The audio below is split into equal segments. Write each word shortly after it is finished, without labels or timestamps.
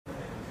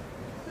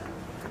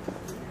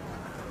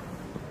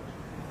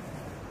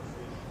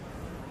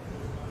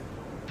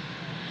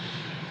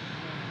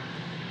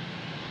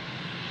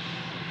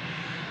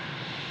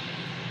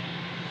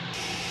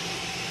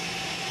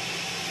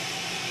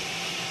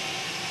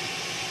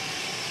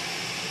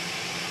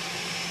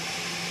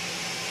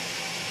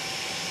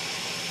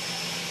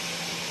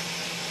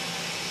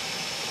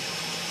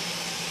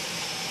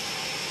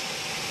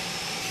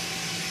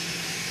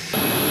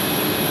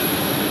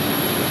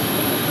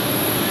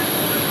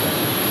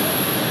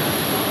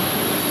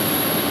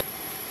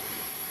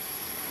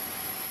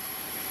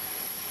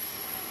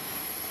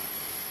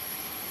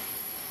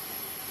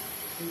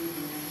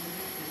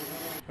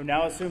who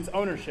now assumes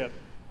ownership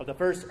of the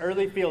first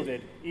early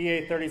fielded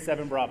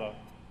EA-37 Bravo.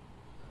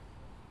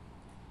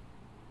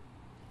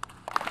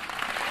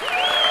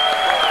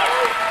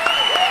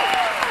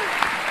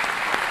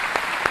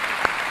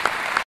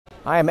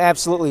 I am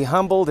absolutely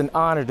humbled and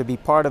honored to be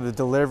part of the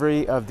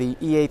delivery of the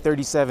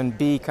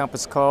EA-37B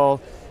Compass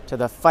Call to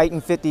the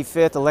Fightin'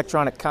 55th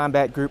Electronic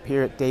Combat Group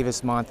here at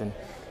Davis-Monthan.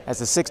 As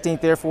the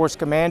 16th Air Force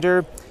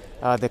Commander,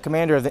 the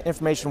commander of the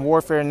Information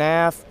Warfare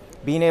NAF,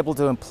 being able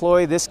to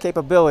employ this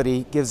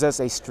capability gives us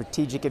a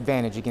strategic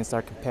advantage against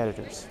our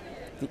competitors.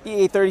 The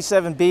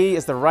EA-37B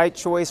is the right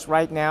choice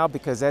right now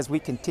because as we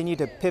continue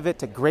to pivot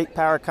to great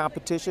power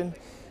competition,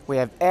 we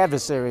have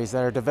adversaries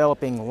that are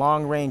developing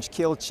long-range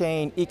kill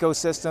chain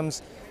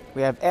ecosystems.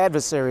 We have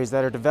adversaries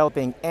that are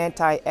developing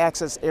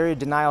anti-access area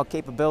denial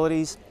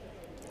capabilities.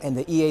 And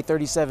the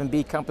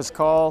EA-37B Compass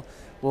Call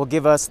will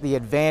give us the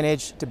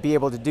advantage to be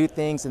able to do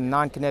things in the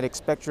non-kinetic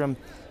spectrum,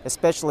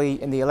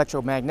 especially in the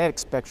electromagnetic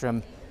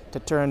spectrum, to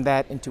turn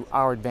that into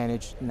our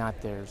advantage, not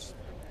theirs.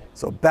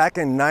 So back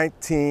in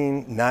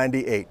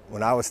 1998,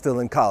 when I was still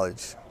in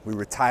college, we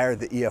retired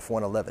the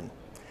EF-111. And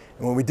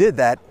when we did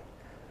that,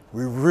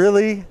 we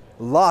really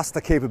lost the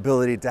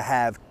capability to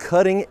have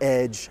cutting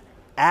edge,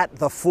 at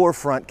the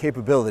forefront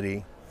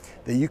capability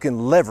that you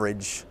can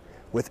leverage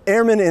with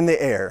airmen in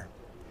the air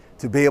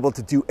to be able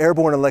to do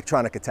airborne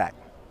electronic attack.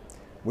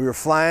 We were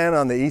flying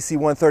on the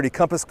EC-130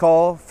 Compass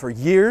Call for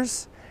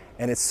years,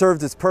 and it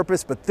served its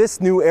purpose, but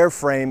this new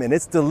airframe and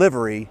its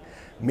delivery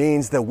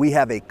means that we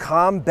have a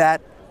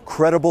combat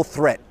credible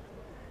threat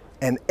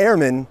and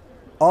airmen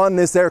on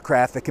this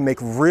aircraft that can make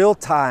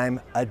real-time,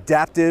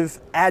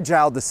 adaptive,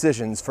 agile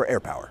decisions for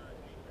air power.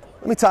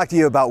 Let me talk to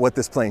you about what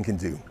this plane can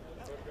do.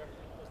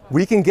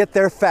 We can get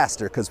there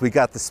faster because we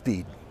got the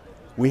speed.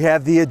 We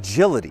have the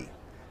agility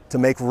to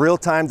make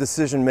real-time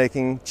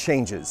decision-making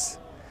changes.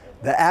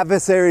 The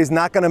adversary is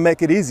not going to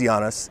make it easy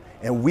on us,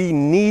 and we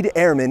need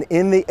airmen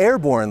in the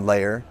airborne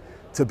layer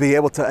to be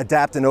able to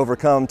adapt and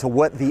overcome to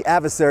what the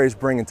adversary is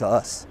bringing to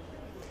us.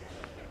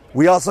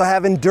 We also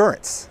have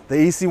endurance. The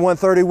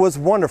EC-130 was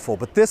wonderful,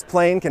 but this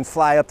plane can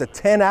fly up to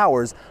 10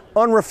 hours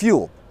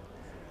unrefueled.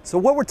 So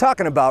what we're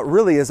talking about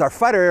really is our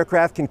fighter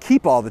aircraft can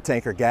keep all the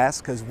tanker gas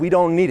because we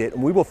don't need it,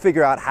 and we will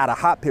figure out how to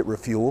hot pit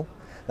refuel.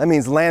 That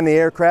means land the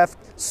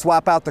aircraft,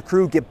 swap out the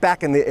crew, get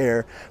back in the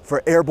air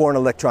for airborne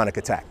electronic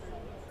attack.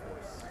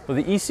 Well,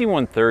 the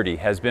EC-130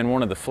 has been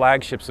one of the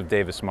flagships of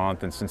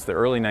Davis-Monthan since the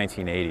early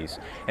 1980s,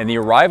 and the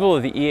arrival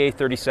of the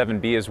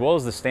EA-37B as well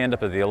as the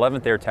stand-up of the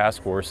 11th Air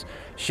Task Force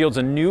shields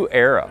a new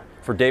era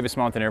for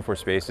Davis-Monthan Air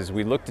Force Base as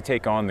we look to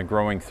take on the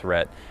growing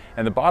threat.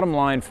 And the bottom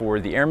line for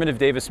the Airmen of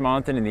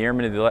Davis-Monthan and the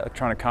Airmen of the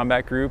Electronic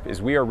Combat Group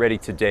is we are ready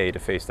today to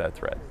face that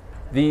threat.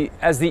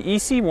 As the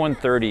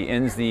EC-130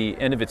 ends the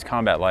end of its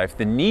combat life,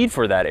 the need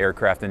for that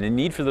aircraft and the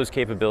need for those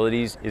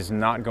capabilities is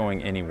not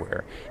going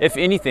anywhere. If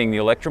anything, the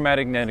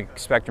electromagnetic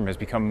spectrum has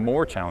become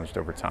more challenged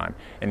over time,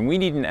 and we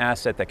need an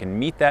asset that can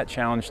meet that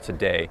challenge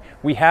today.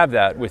 We have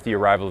that with the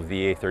arrival of the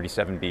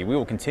EA-37B. We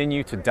will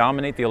continue to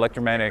dominate the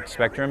electromagnetic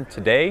spectrum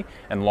today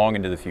and long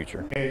into the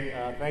future. Hey,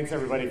 thanks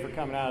everybody for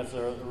coming out. It's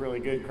a really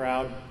good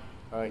crowd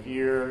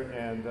here,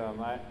 and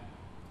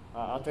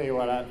I'll tell you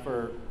what,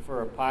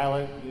 for a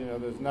pilot, you know,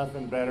 there's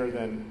nothing better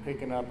than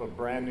picking up a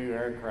brand new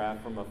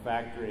aircraft from a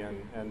factory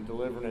and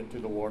delivering it to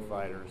the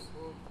warfighters.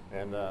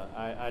 And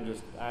I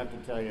have to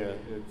tell you,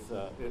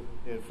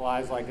 it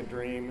flies like a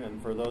dream.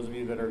 And for those of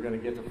you that are going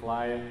to get to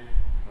fly it,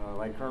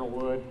 like Colonel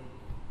Wood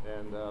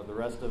and the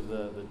rest of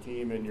the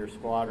team in your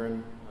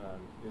squadron,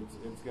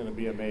 it's going to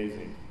be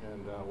amazing.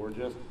 And we're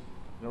just,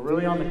 you know,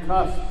 really on the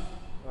cusp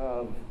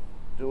of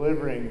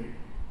delivering,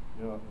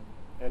 you know,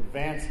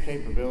 advanced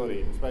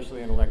capability,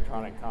 especially in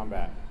electronic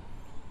combat.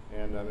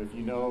 And if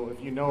you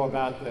know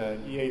about the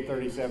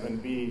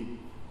EA-37B, you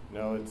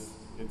know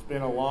it's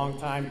been a long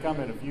time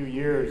coming, a few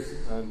years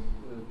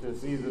to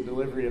see the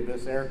delivery of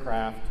this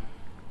aircraft.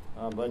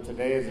 But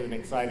today is an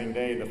exciting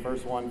day, the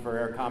first one for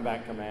Air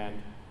Combat Command.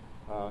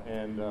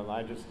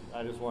 I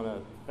just want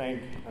to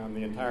thank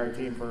the entire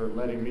team for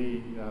letting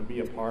me be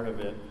a part of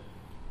it,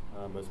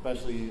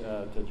 especially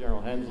to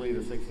General Hensley,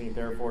 the 16th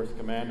Air Force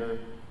Commander,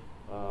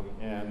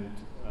 and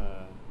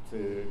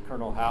to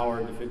Colonel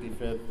Howard, the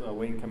 55th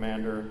Wing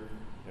Commander,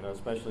 you know,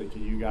 especially to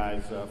you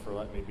guys for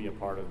letting me be a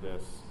part of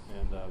this,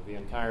 and the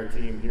entire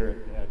team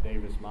here at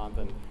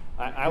Davis-Monthan.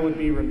 I would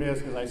be remiss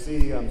because I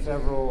see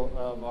several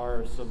of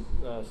our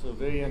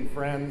civilian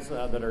friends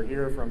that are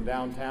here from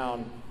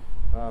downtown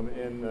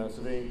in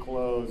civilian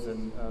clothes,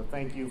 and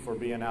thank you for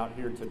being out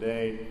here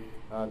today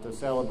to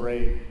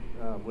celebrate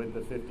with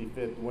the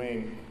 55th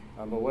Wing.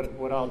 But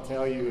what I'll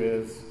tell you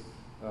is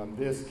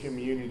this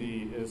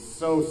community is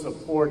so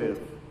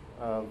supportive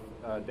of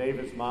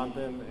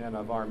Davis-Monthan and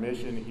of our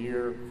mission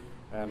here,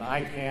 and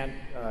I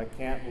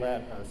can't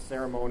let a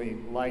ceremony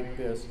like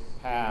this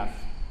pass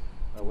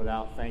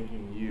without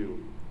thanking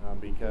you,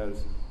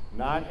 because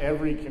not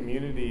every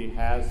community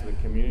has the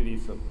community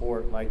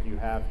support like you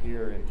have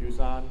here in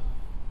Tucson,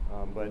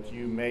 but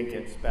you make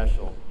it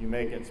special. You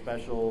make it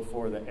special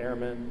for the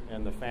airmen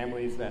and the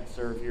families that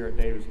serve here at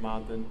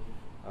Davis-Monthan.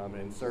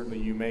 and certainly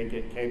you make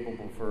it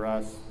capable for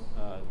us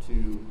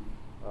to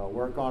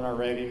work on our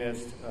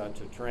readiness,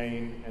 to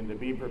train, and to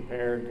be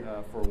prepared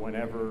for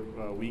whenever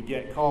we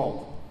get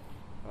called.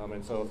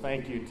 And so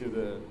thank you to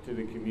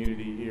the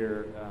community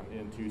here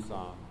in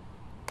Tucson.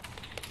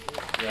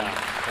 Yeah,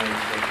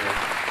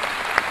 thanks.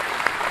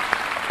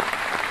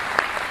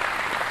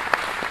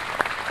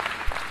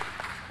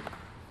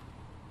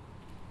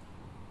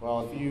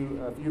 Well,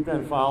 if you've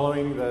been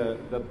following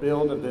the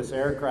build of this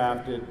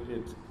aircraft,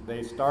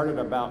 they started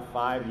about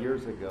 5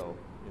 years ago,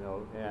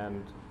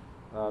 and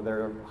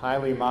they're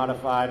highly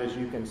modified, as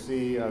you can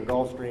see, a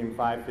Gulfstream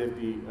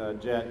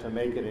 550 jet to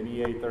make it an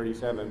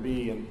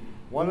EA-37B. And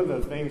one of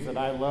the things that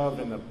I love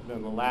in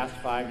the last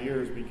 5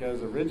 years,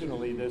 because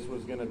originally this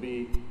was going to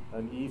be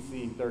an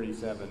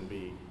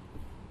EC-37B,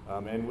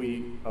 and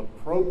we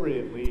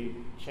appropriately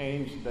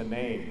changed the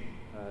name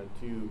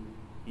to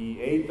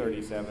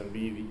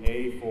EA-37B, the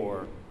A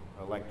for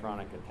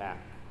electronic attack.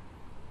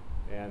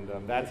 And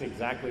that's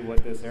exactly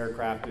what this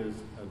aircraft is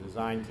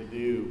designed to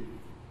do.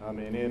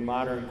 And in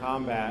modern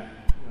combat,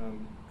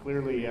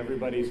 clearly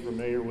everybody's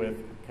familiar with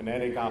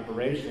kinetic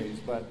operations,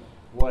 but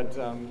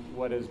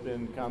what has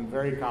become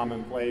very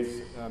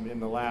commonplace in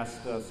the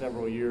last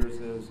several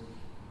years is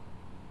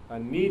a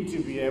need to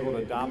be able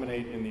to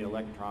dominate in the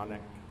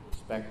electronic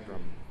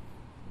spectrum.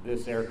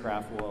 This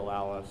aircraft will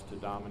allow us to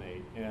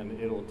dominate, and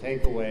it'll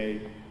take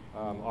away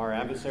our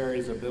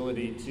adversary's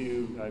ability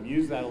to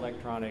use that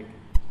electronic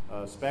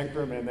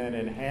spectrum, and then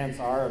enhance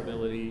our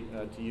ability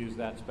to use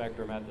that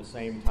spectrum at the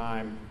same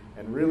time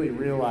and really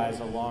realize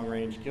a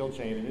long-range kill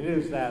chain. And it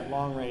is that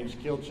long-range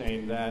kill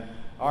chain that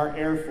our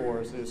Air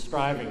Force is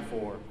striving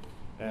for.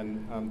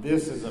 And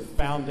this is a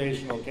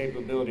foundational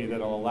capability that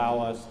will allow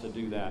us to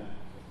do that.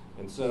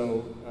 And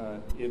so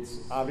it's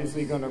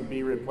obviously going to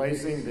be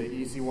replacing the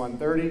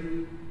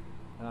EC-130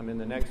 in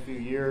the next few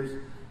years.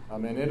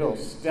 And it'll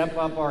step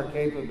up our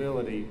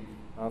capability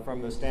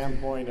from the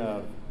standpoint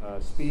of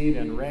speed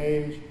and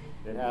range.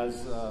 It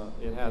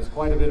has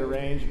quite a bit of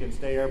range. You can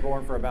stay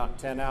airborne for about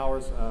 10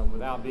 hours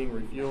without being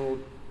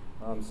refueled.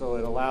 So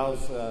it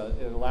allows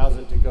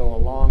it to go a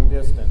long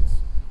distance,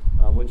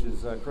 which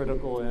is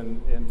critical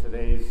in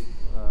today's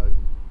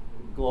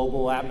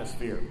global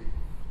atmosphere.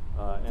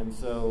 And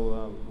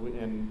so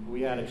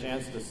we had a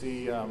chance to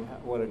see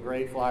what a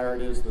great flyer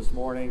it is this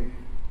morning.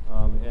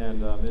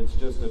 And it's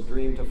just a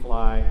dream to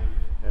fly,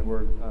 and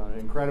we're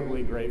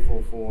incredibly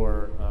grateful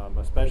for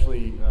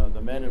especially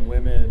the men and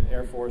women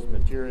Air Force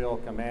Material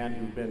Command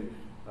who've been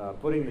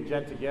putting the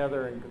jet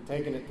together and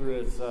taking it through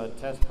its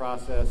test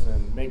process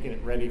and making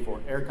it ready for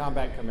Air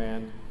Combat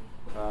Command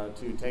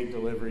to take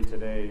delivery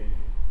today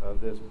of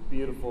this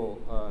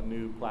beautiful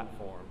new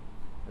platform.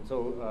 And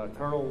so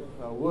Colonel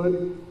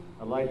Wood,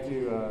 I'd like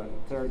to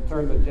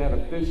turn the jet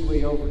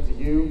officially over to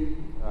you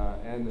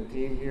and the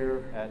team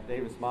here at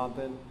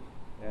Davis-Monthan,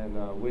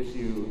 and wish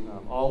you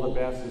all the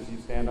best as you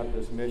stand up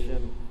this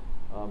mission,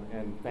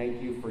 and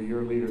thank you for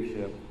your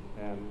leadership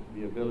and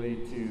the ability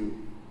to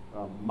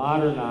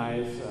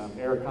modernize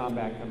Air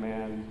Combat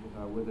Command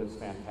with this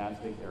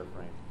fantastic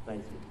airframe.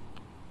 Thank you.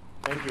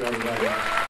 Thank you, everybody.